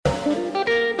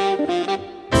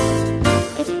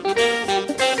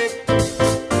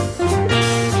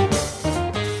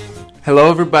Hello,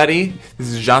 everybody. This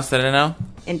is John Sedeno.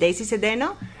 And Daisy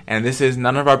Sedeno. And this is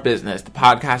None of Our Business, the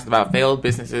podcast about failed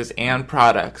businesses and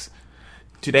products.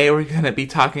 Today, we're going to be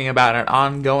talking about an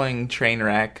ongoing train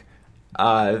wreck,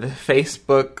 the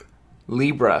Facebook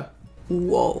Libra.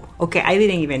 Whoa. Okay, I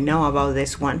didn't even know about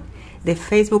this one. The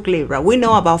Facebook Libra. We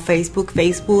know about Facebook.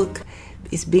 Facebook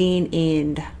is being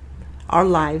in our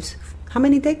lives. How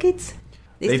many decades?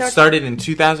 They started in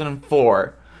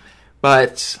 2004,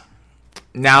 but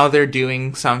now they're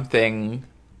doing something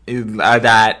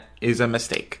that is a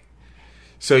mistake.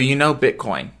 So you know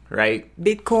Bitcoin, right?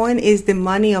 Bitcoin is the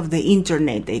money of the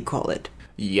internet, they call it.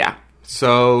 Yeah.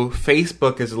 So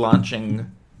Facebook is launching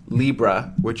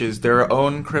Libra, which is their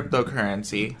own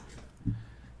cryptocurrency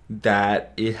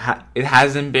that it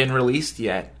hasn't been released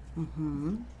yet.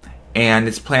 Mm-hmm. And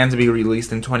it's planned to be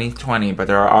released in 2020, but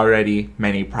there are already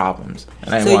many problems.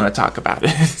 And I want to talk about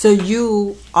it. So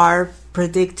you are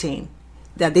predicting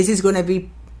that this is going to be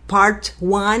part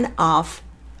one of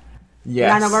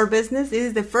None of Our Business? This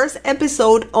is the first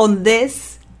episode on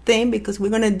this thing because we're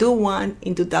going to do one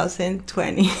in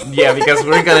 2020. Yeah, because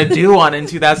we're going to do one in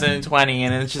 2020,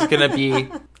 and it's just going to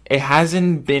be... It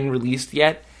hasn't been released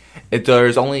yet.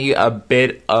 There's only a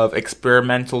bit of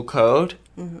experimental code.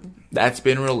 Mm-hmm. That's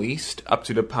been released up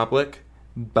to the public,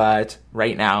 but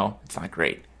right now it's not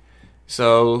great.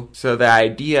 So the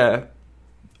idea,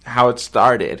 how it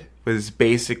started, was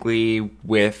basically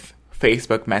with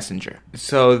Facebook Messenger.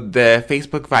 So the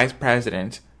Facebook vice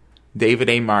president, David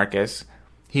A. Marcus,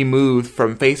 he moved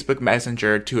from Facebook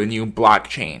Messenger to a new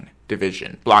blockchain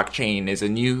division. Blockchain is a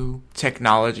new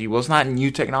technology. Well, it's not new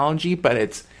technology, but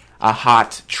it's a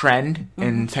hot trend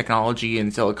in technology in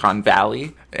Silicon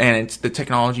Valley. And it's the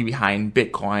technology behind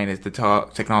Bitcoin, is the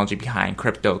technology behind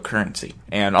cryptocurrency.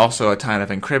 And also a ton of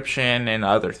encryption and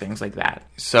other things like that.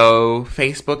 So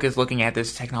Facebook is looking at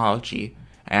this technology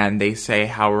and they say,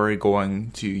 how are we going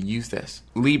to use this?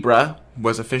 Libra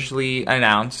was officially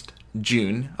announced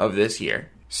June of this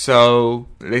year. So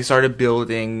they started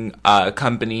building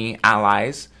company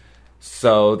allies.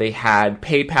 So they had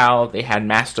PayPal, they had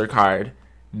MasterCard,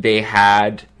 they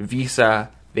had Visa,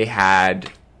 they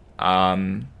had,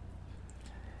 and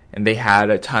they had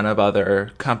a ton of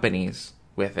other companies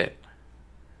with it.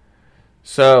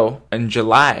 So, on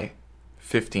July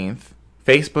 15th,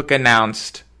 Facebook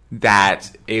announced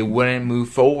that it wouldn't move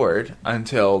forward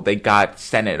until they got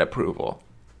Senate approval.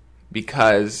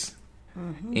 Because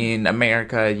in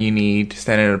America, you need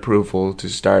Senate approval to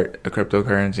start a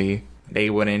cryptocurrency. They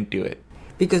wouldn't do it.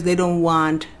 Because they don't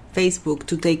want Facebook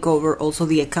to take over also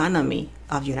the economy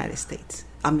of the United States.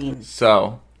 I mean,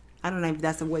 so I don't know if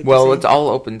that's the way to well, say it's all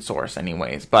open source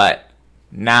anyways, but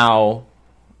now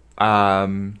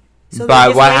so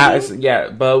but what has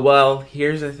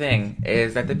here's the thing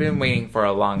is that they've been waiting for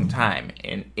a long time,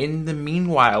 and in the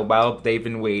meanwhile, while they've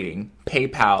been waiting,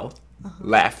 PayPal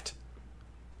left,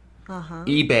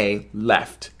 eBay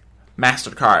left,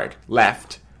 MasterCard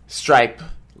left, Stripe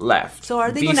left. So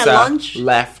are they Visa going to launch?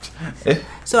 Left.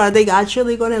 So are they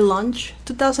actually going to launch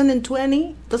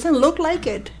 2020? Doesn't look like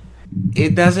it.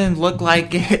 It doesn't look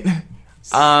like it.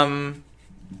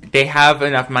 They have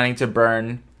enough money to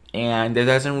burn, and it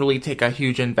doesn't really take a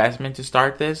huge investment to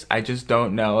start this. I just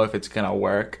don't know if it's going to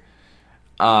work.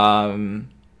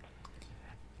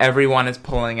 Everyone is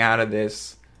pulling out of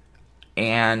this,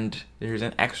 and there's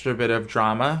an extra bit of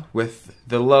drama with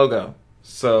the logo.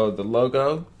 So the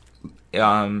logo...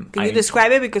 Can you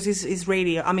describe it? Because it's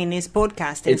radio. I mean, it's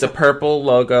podcasting. It's a purple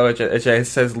logo. It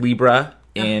just says Libra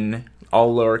in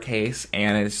all lowercase,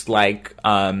 and it's like,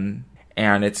 and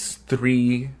it's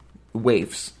 3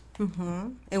 waves. Mm-hmm.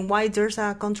 And why there's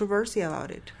a controversy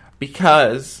about it?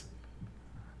 Because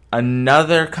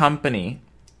another company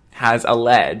has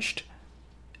alleged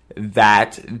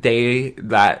that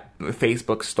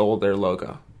Facebook stole their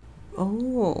logo.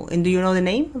 Oh, and do you know the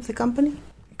name of the company?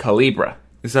 Calibra.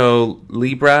 So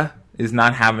Libra is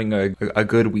not having a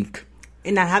good week.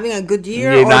 And not having a good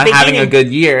year? Yeah, not having a good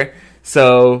year.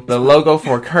 So the logo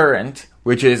for Current,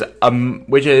 which is a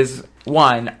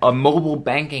mobile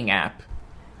banking app.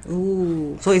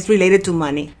 Ooh, so it's related to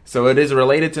money. So it is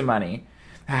related to money.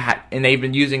 And they've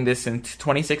been using this since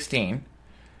 2016.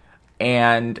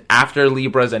 And after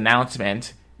Libra's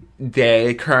announcement,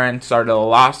 the Current started a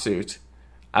lawsuit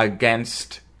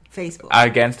against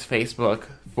Facebook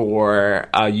for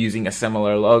using a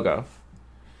similar logo.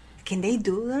 Can they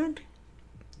do that?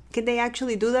 Can they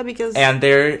actually do that? Because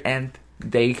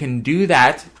they can do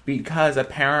that because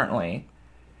apparently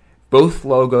both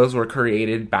logos were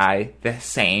created by the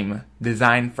same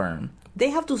design firm.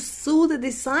 They have to sue the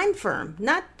design firm,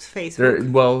 not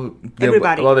Facebook.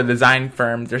 The design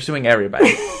firm, they're suing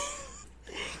everybody.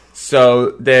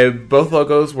 So both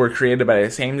logos were created by the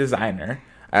same designer.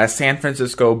 A San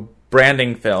Francisco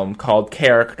branding film called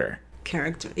Character.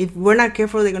 If we're not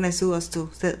careful, they're gonna sue us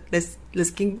too. So let's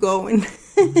keep going.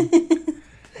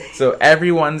 So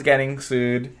everyone's getting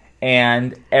sued,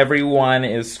 and everyone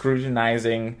is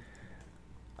scrutinizing.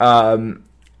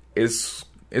 Is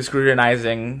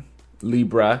scrutinizing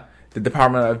Libra. The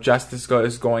Department of Justice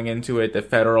is going into it. The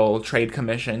Federal Trade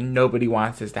Commission. Nobody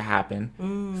wants this to happen.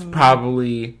 It's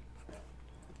probably.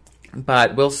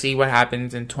 But we'll see what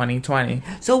happens in 2020.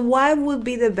 So what would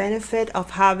be the benefit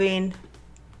of having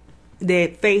the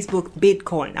Facebook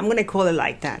Bitcoin? I'm going to call it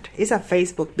like that. It's a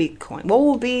Facebook Bitcoin. What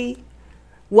will be...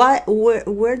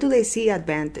 Where do they see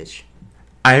advantage?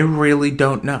 I really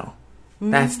don't know.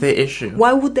 That's the issue.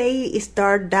 Why would they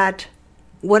start that?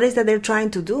 What is that they're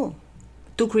trying to do?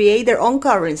 To create their own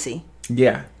currency?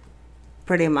 Yeah.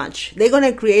 Pretty much. They're going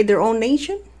to create their own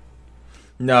nation?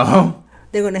 No.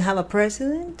 They're going to have a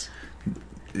president?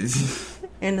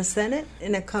 In a Senate?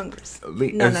 In a Congress?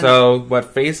 No.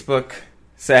 What Facebook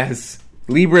says,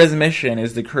 Libra's mission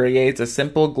is to create a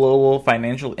simple global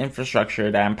financial infrastructure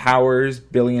that empowers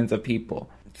billions of people.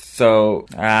 So,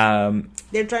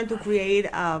 they're trying to create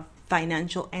a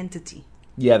financial entity.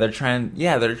 Yeah, they're trying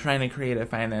to create a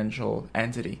financial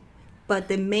entity. But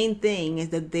the main thing is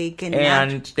that they can...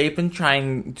 And they've been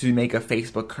trying to make a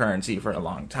Facebook currency for a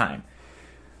long time.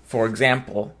 For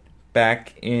example,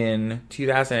 back in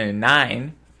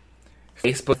 2009,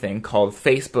 Facebook thing called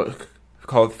Facebook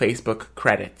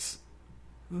credits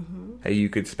that you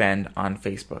could spend on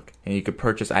Facebook, and you could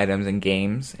purchase items and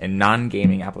games and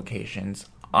non-gaming applications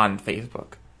on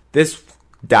Facebook. This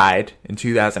died in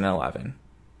 2011.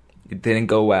 It didn't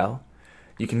go well.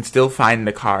 You can still find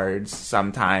the cards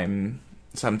sometimes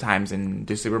in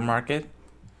the supermarket,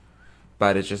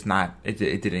 but it's just not. It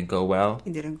didn't go well.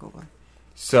 It didn't go well.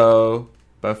 So,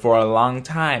 but for a long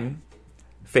time,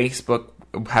 Facebook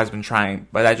has been trying,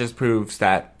 but that just proves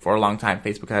that for a long time,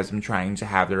 Facebook has been trying to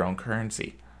have their own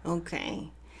currency.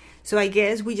 Okay. So I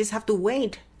guess we just have to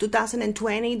wait.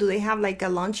 2020, do they have like a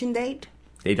launching date?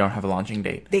 They don't have a launching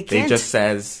date. They can't?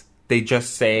 They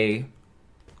just say...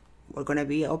 We're going to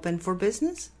be open for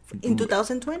business in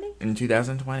 2020? In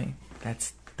 2020.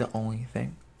 That's the only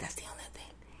thing. That's the only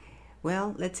thing.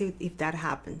 Well, let's see if that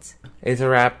happens. It's a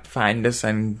wrap. Find us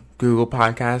on Google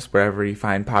Podcasts, wherever you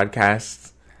find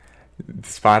podcasts,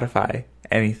 Spotify,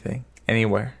 anything,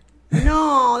 anywhere.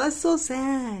 No, that's so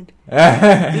sad.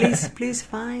 Please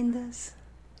find us.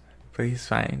 Please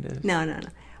find us. No.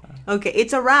 Okay,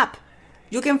 it's a wrap.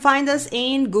 You can find us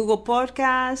in Google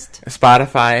Podcast,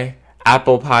 Spotify,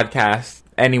 Apple Podcasts,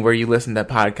 anywhere you listen to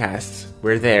podcasts,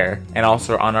 we're there. And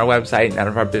also on our website,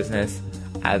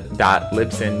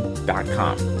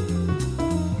 noneofourbusiness@libsyn.com.